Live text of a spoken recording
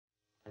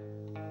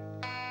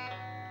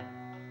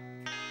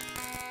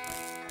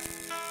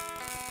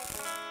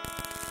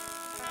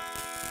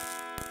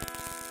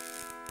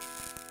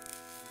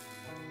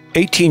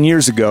18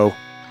 years ago,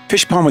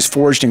 Fishpond was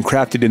forged and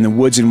crafted in the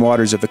woods and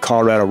waters of the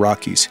Colorado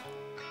Rockies.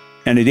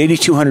 And at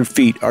 8,200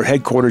 feet, our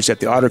headquarters at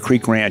the Otter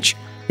Creek Ranch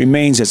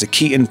remains as a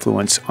key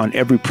influence on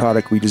every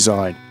product we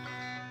design.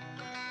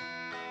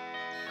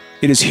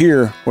 It is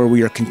here where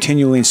we are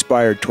continually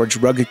inspired towards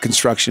rugged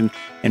construction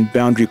and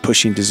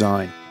boundary-pushing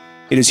design.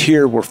 It is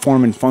here where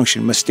form and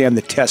function must stand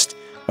the test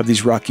of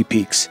these rocky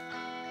peaks.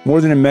 More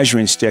than a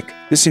measuring stick,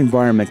 this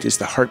environment is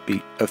the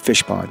heartbeat of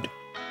Fishpond.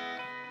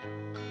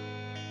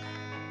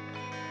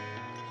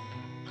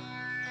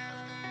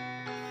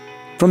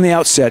 From the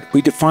outset,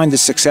 we defined the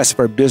success of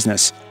our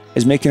business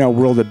as making our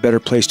world a better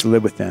place to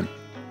live within,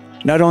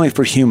 not only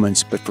for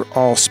humans, but for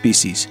all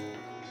species.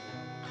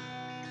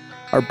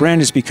 Our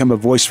brand has become a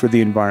voice for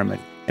the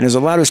environment and has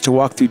allowed us to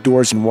walk through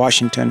doors in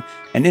Washington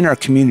and in our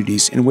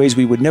communities in ways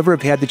we would never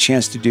have had the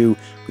chance to do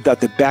without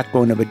the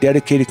backbone of a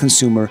dedicated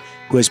consumer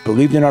who has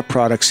believed in our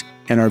products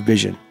and our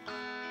vision.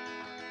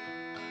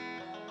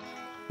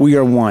 We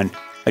are one,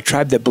 a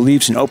tribe that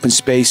believes in open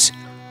space,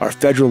 our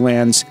federal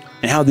lands,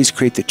 and how these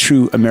create the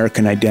true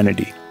American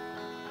identity.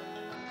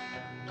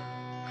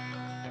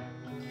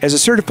 As a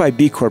certified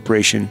B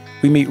Corporation,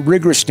 we meet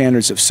rigorous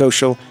standards of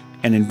social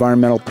and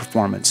environmental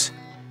performance.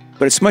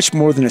 But it's much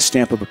more than a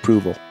stamp of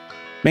approval.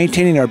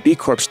 Maintaining our B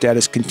Corp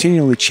status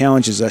continually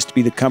challenges us to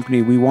be the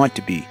company we want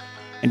to be,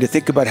 and to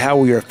think about how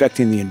we are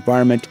affecting the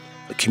environment,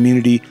 the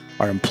community,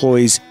 our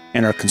employees,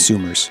 and our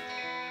consumers.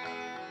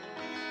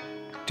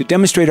 To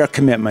demonstrate our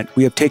commitment,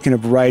 we have taken a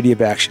variety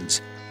of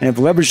actions, and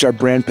have leveraged our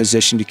brand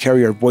position to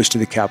carry our voice to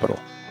the Capitol.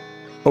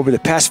 Over the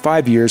past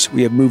 5 years,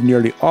 we have moved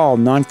nearly all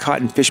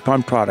non-cotton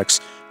Fishpond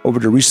products over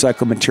to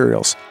recycled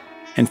materials.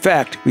 In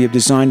fact, we have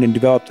designed and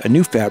developed a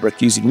new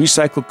fabric using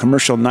recycled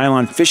commercial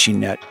nylon fishing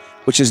net,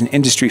 which is an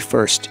industry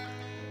first.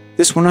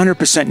 This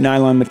 100%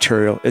 nylon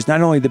material is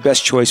not only the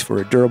best choice for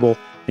a durable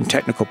and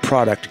technical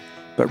product,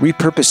 but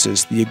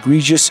repurposes the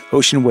egregious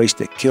ocean waste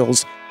that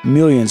kills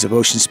millions of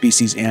ocean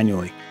species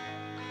annually.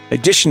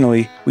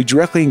 Additionally, we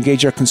directly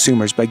engage our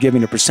consumers by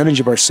giving a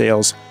percentage of our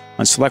sales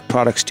on select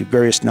products to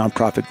various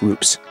nonprofit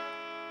groups.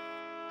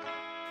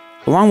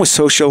 Along with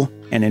social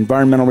and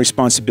environmental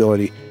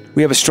responsibility,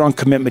 we have a strong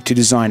commitment to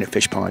design at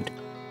Fishpond.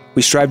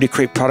 We strive to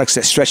create products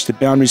that stretch the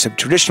boundaries of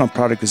traditional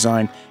product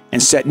design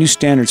and set new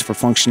standards for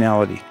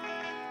functionality.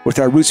 With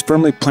our roots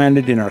firmly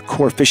planted in our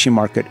core fishing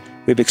market,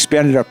 we have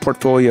expanded our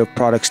portfolio of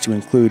products to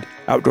include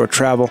outdoor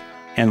travel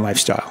and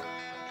lifestyle.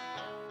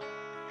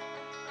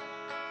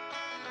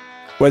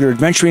 Whether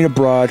adventuring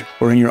abroad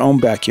or in your own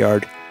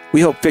backyard,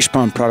 we hope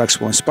Fishpond products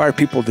will inspire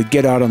people to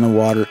get out on the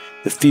water,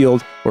 the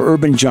field, or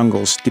urban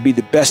jungles to be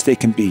the best they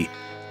can be,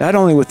 not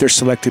only with their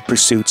selected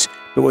pursuits,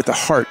 but with a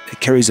heart that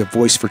carries a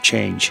voice for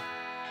change.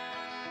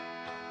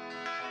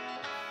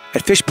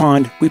 At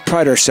Fishpond, we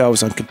pride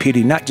ourselves on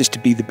competing not just to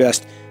be the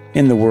best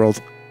in the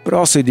world, but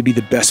also to be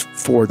the best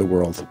for the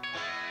world.